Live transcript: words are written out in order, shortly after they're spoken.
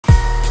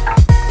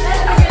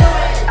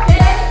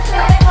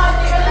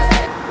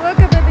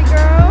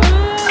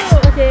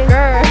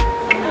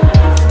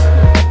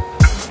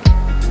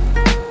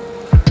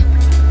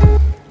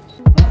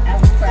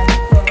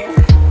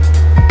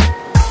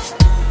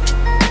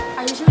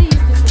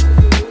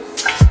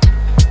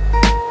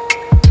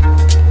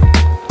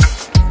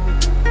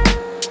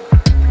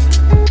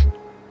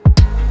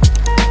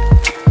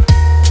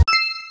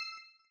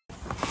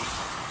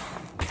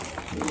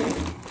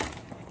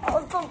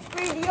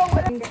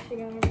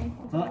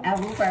Oh,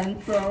 apple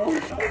pencil.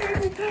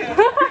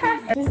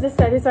 This is the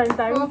satisfying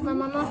time. Oh, my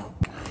mama.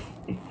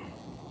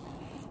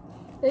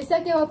 等一下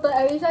给我等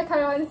Alicia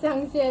开完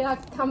箱先，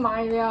她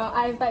买了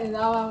iPad， 你知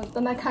道吗？我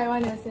等她开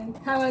完了先，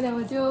开完了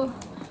我就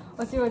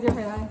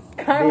回来。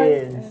开完。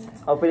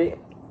I'll put it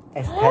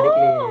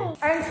aesthetically.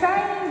 I'm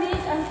trying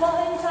this. I'm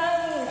following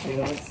trying. You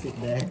don't sit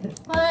there.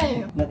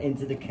 Why? Not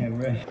into the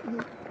camera.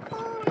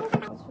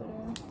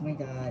 Oh my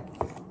god.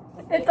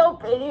 It's so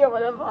pretty or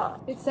whatever.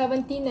 It's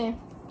 17 eh.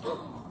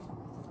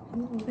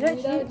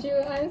 Without you,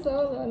 I'm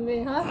so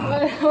lonely. Huh?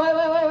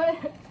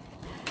 Wait.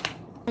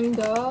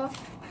 Kinda.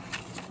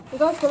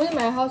 Because probably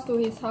my house to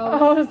his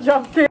house. I was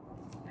joking.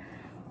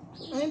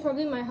 I mean,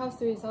 probably my house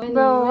to his house.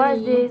 Bro, what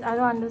is this? I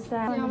don't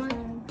understand.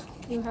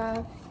 You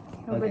have.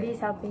 Nobody's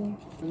helping.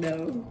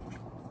 No.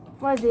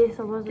 What is this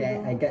supposed to Okay,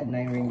 do? I got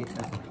 9 ringgit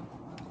now.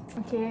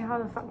 Okay, how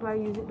the fuck do I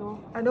use it though?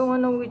 I don't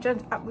want to know which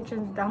one's up, which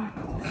one's down.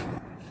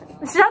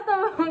 Shut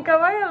up, Hunka.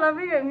 Why are you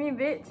laughing at me,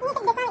 bitch?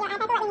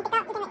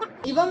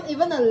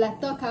 Even the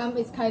letter come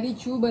is kindly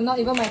true, but not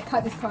even my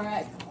card is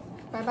correct.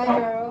 Bye bye,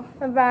 girl.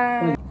 Bye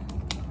bye.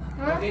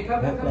 Huh? Okay,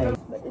 come.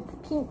 But it's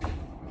pink.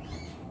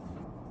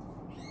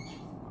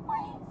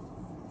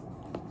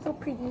 So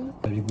pretty.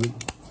 Very good.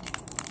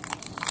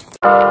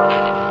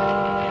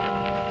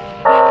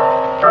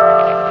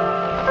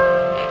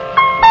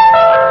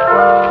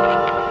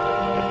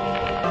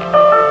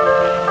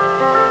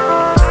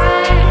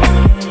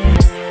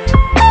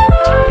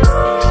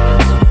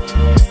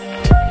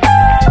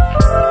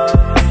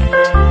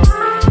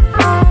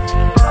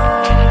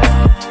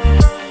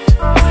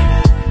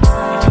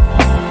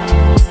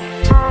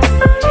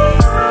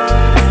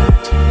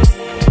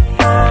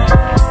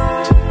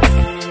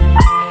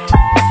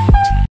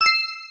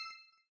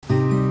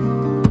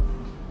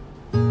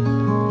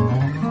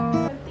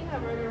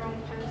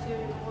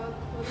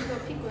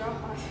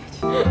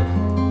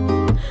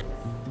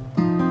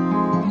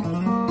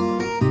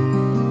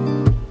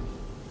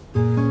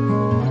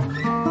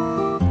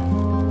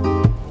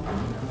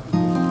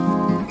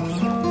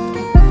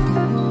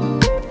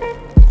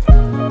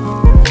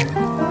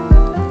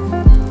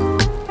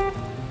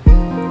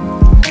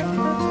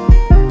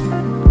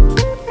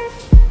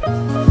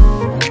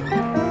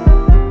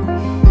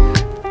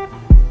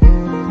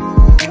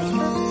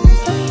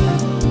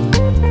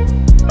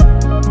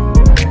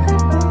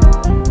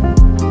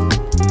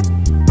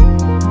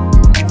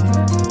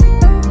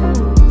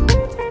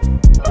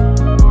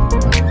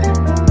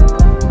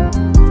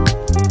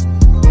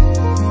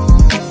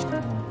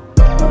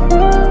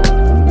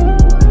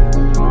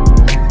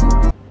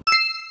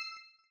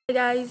 Hey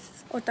guys，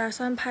 我打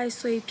算拍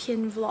碎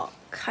片 vlog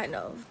kind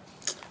of。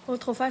我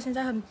头发现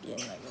在很扁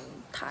了，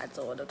塌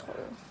着我的头。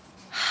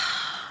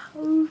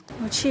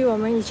我去我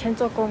们以前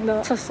做工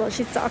的厕所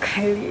去找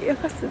凯莉，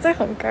实在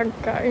很尴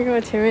尬，因为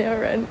我前面有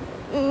人。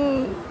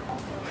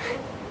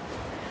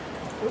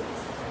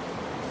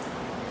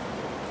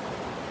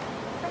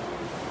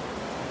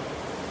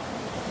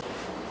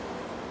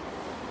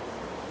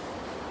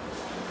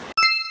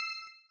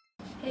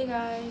Hey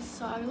guys,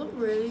 so I look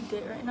really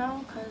dead right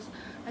now because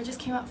I just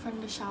came out from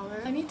the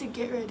shower. I need to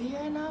get ready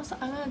right now, so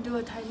I'm gonna do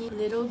a tiny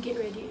little get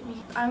ready with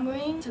me. I'm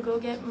going to go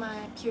get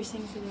my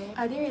piercings today.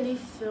 I didn't really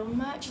film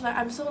much, like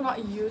I'm still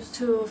not used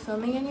to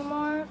filming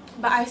anymore,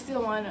 but I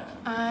still wanna.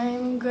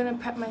 I'm gonna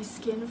prep my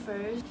skin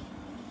first.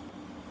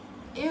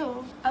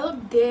 Ew, I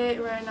look dead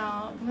right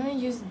now. I'm gonna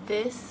use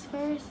this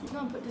first. I'm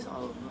gonna put this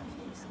all over my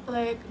face.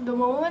 Like the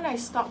moment I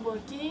stop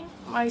working,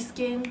 my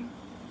skin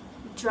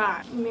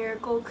dry.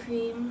 Miracle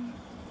cream.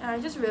 And I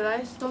just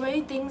realized so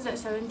many things that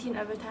 17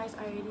 advertised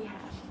I already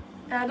have.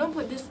 And I don't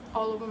put this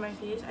all over my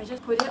face. I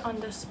just put it on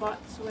the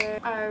spots where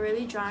are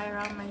really dry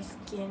around my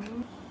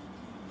skin.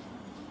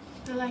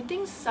 The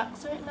lighting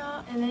sucks right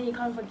now, and then you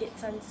can't forget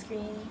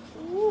sunscreen.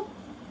 Ooh.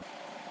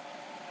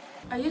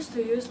 I used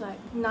to use like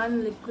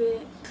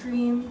non-liquid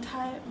cream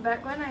type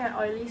back when I had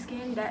oily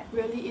skin. That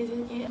really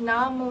isn't it.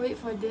 Now I'm gonna wait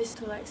for this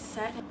to like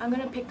set. I'm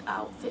gonna pick the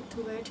outfit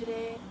to wear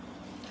today.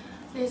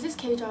 There's this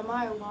K-drama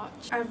I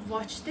watched. I've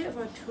watched it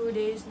for 2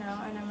 days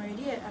now and I'm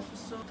already at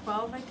episode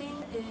 12 I think.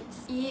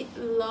 It's Eat,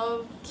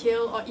 Love,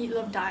 Kill or Eat,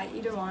 Love, Die,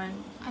 either one.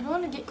 I don't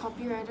want to get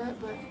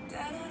copyrighted, but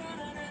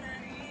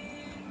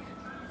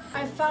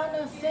I found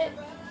a fit.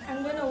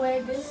 I'm gonna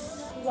wear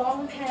this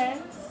long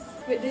pants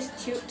with this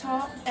tube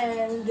top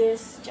and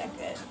this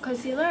jacket.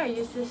 Concealer, I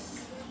use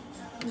this.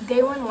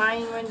 They weren't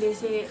lying when they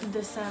say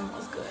the scent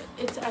was good.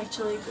 It's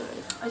actually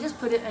good. I just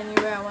put it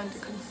anywhere I want to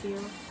conceal.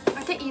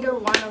 I take either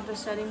one of the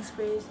setting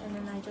sprays and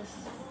then I just...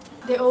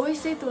 They always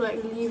say to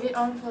like leave it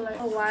on for like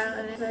a while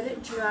and then let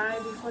it dry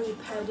before you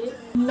pat it.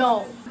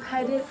 No!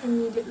 Pat it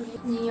immediately.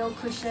 Neo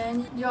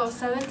Cushion. Yo,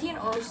 17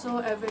 also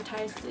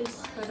advertised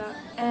this product.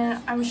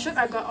 And I'm shook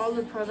I got all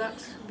the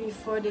products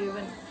before they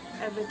even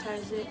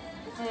advertised it.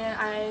 And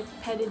I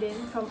pat it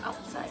in from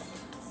outside.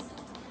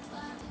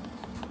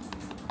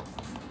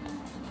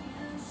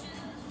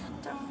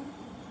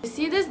 You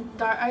see this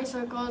dark eye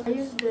circles? I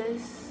use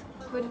this,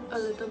 put a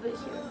little bit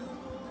here.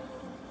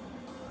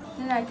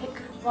 Then I take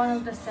one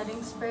of the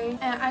setting spray,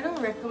 and I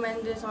don't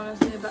recommend this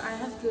honestly, but I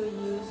have to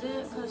use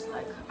it because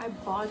like I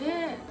bought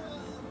it.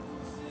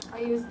 I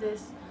use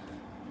this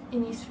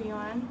Innisfree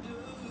one.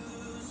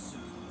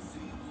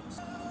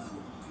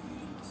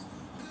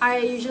 I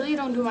usually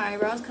don't do my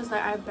eyebrows because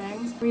like I have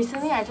bangs.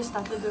 Recently I just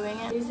started doing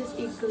it. I use this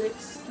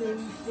Eclipse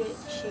Slim Fit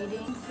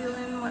shading. Fill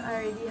in what I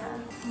already have.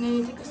 And then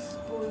you take a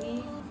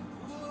spoolie.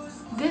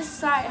 This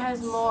side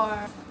has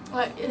more,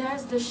 like it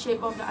has the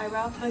shape of the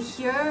eyebrow, but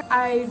here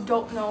I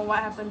don't know what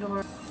happened to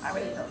her. I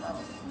really don't know.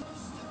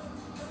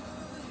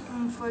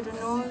 And for the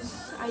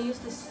nose, I use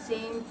the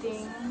same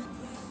thing.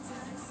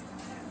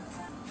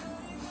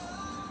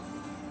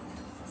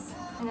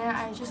 And then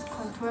I just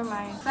contour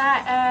my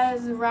fat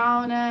ass,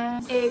 round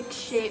ass,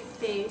 egg-shaped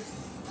face.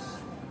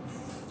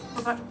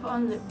 Forgot to put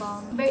on lip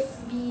balm. Burt's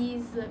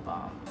Bees lip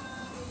balm.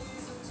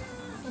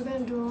 We're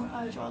gonna do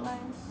a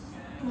jawline.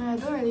 I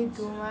don't really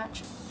do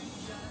much.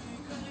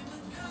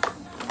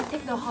 I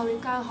take the Holly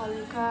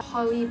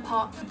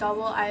Pop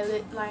double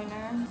eyelid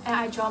liner and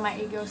I draw my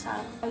egg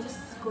style. I just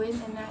go in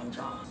and then I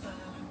draw.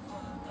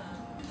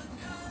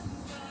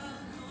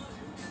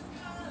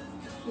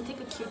 You take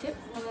a Q-tip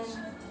and then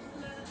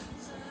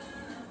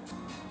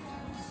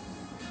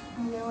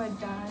we're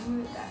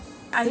done with that.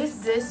 I use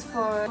this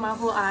for my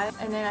whole eye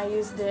and then I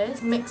use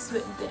this mixed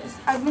with this.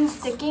 I've been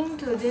sticking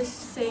to this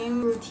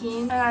same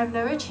routine and I've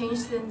never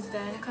changed since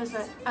then because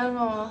like, I don't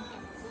know.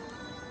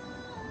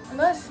 I'm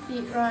gonna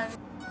speed run.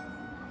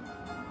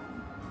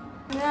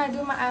 And then I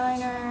do my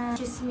eyeliner.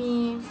 Kiss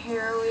Me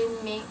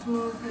Heroin Make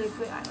Smooth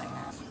Liquid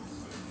Eyeliner.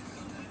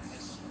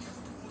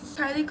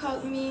 Kylie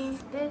called me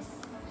this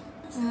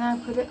and then I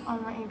put it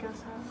on my angel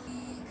side.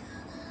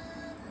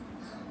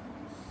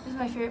 This is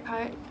my favorite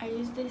part. I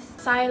use this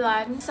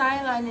Cylon.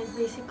 Cylon is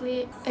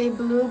basically a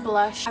blue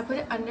blush. I put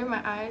it under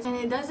my eyes and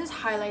it does this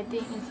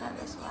highlighting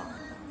effect as well.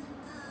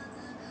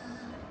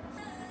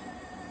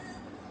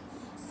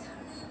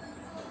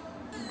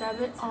 Dab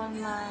it on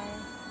my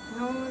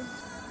nose.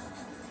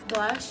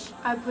 Blush.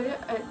 I put it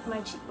at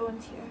my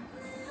cheekbones here.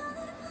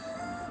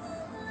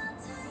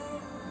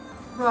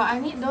 Bro, I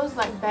need those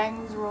like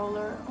bangs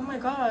roller. Oh my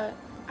god.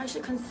 I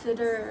should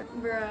consider,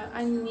 bruh,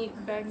 I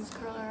need bangs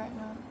curler right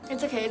now.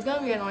 It's okay, it's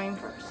gonna be annoying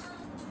first.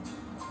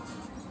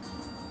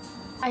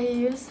 I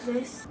use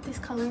this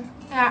color and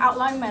I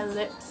outline my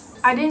lips.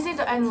 I didn't say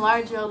to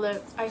enlarge your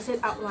lips, I said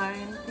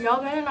outline.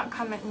 Y'all better not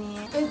come at me.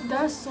 It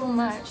does so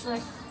much.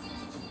 Like,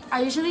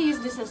 I usually use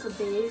this as a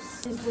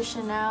base. It's the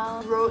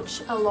Chanel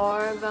Roche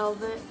Allure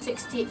Velvet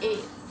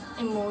 68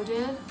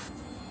 Emotive.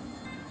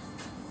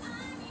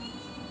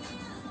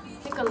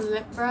 Take a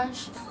lip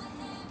brush.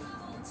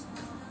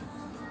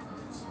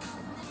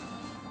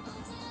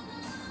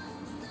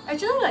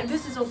 Actually, like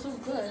this is also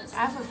good.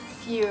 I have a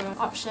few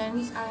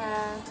options. I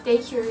have Stay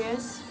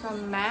Curious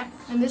from MAC,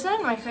 and this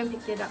one my friend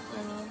picked it up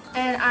for me,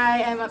 and I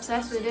am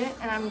obsessed with it.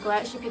 And I'm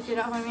glad she picked it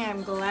up for me.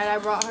 I'm glad I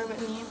brought her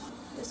with me.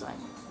 This one,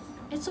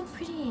 it's so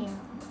pretty.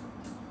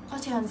 而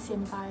且很显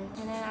白.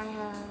 And then I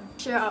have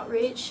Sheer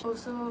Outrage,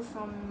 also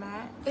from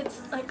MAC. It's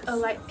like a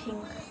light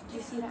pink. Do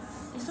you see that?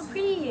 It's so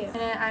pretty. And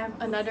then I have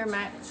another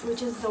MAC,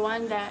 which is the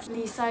one that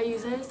Lisa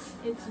uses.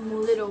 It's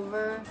molded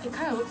over. It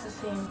kind of looks the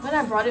same. When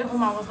I brought it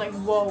home, I was like,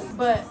 whoa.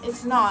 But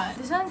it's not.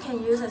 This one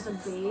can use as a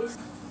base.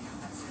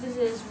 This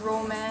is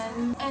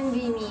Roman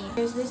Envy Me.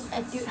 There's this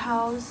Etude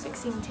House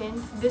fixing tint.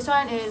 This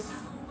one is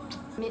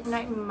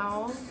Midnight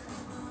Mauve.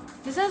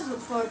 This is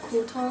for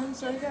cool tone,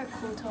 so if you're a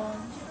cool tone,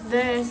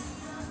 this.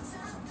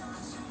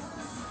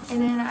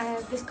 And then I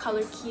have this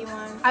color key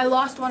one. I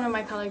lost one of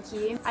my color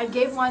key. I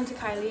gave one to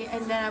Kylie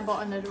and then I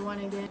bought another one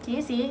again. Do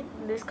you see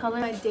this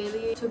color? My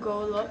daily to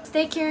go look.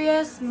 Stay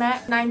Curious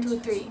MAC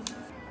 923.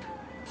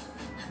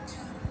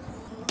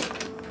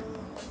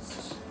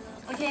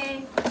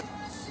 Okay.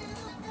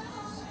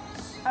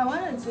 I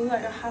want to do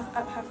like a half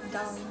up, half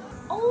down.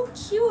 Oh,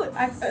 cute!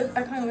 I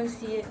can't even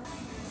see it.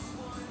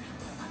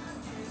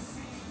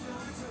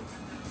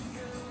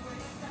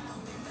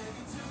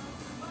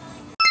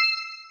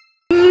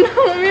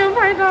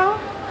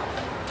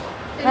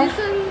 It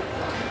isn't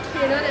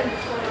thinner than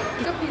before.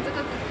 这个比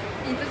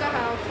这个还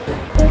要厚。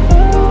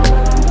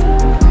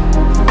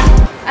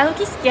I look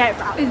scared,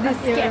 bro. Is this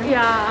scared? here?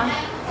 Yeah.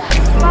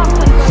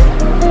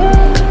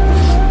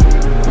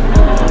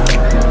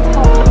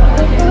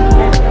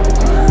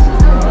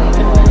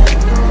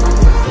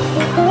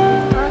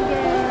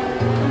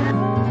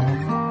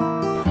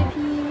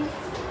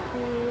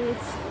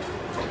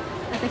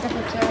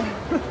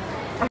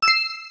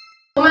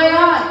 Oh my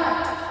god!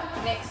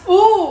 Next.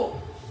 Ooh!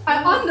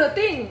 I'm on the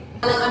thing!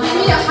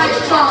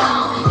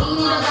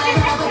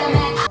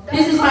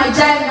 This is my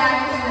jam,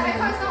 guys.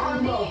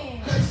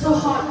 So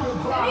hot.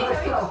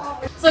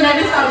 So now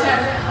this is our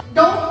jam.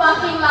 Don't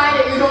fucking lie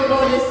that you don't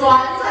know this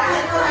one.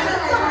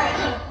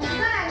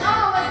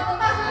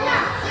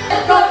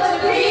 Let's go to the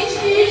beach,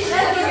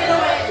 let's give it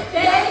away.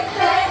 They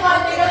say what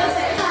they're gonna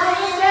say.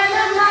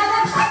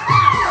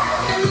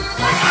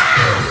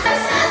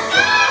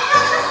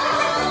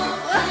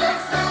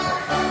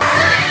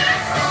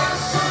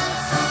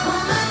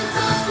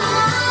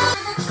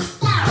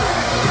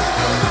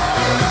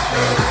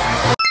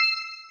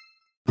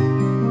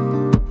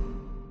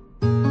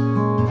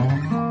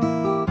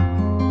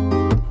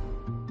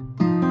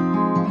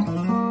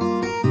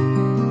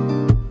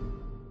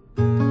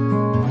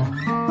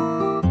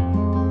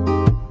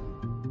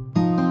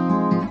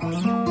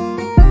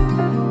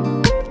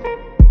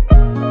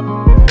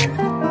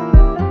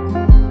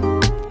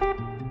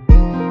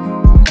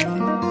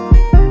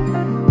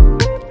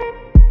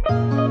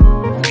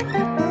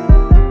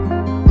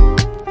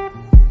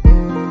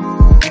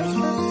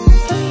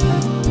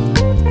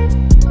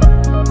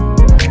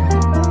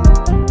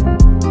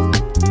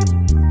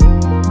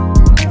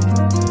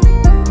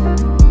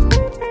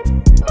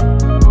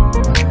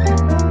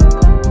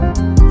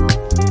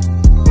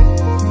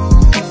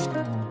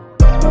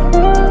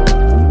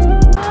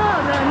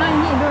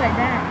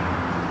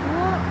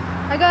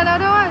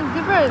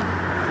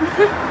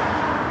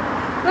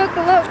 Look,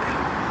 look.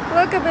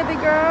 Look, a baby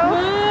girl.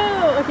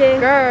 Woo! Okay.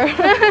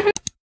 Girl.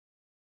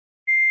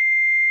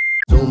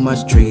 Too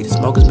much tree, the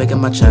smoke is making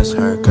my chest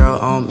hurt. Girl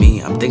on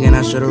me, I'm thinking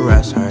I should've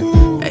rest her.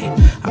 Hey,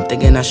 I'm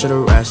thinking I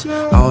should've rest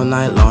all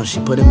night long. She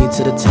putting me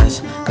to the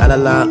test. Got a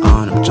lot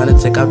on, I'm trying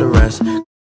to take out the rest.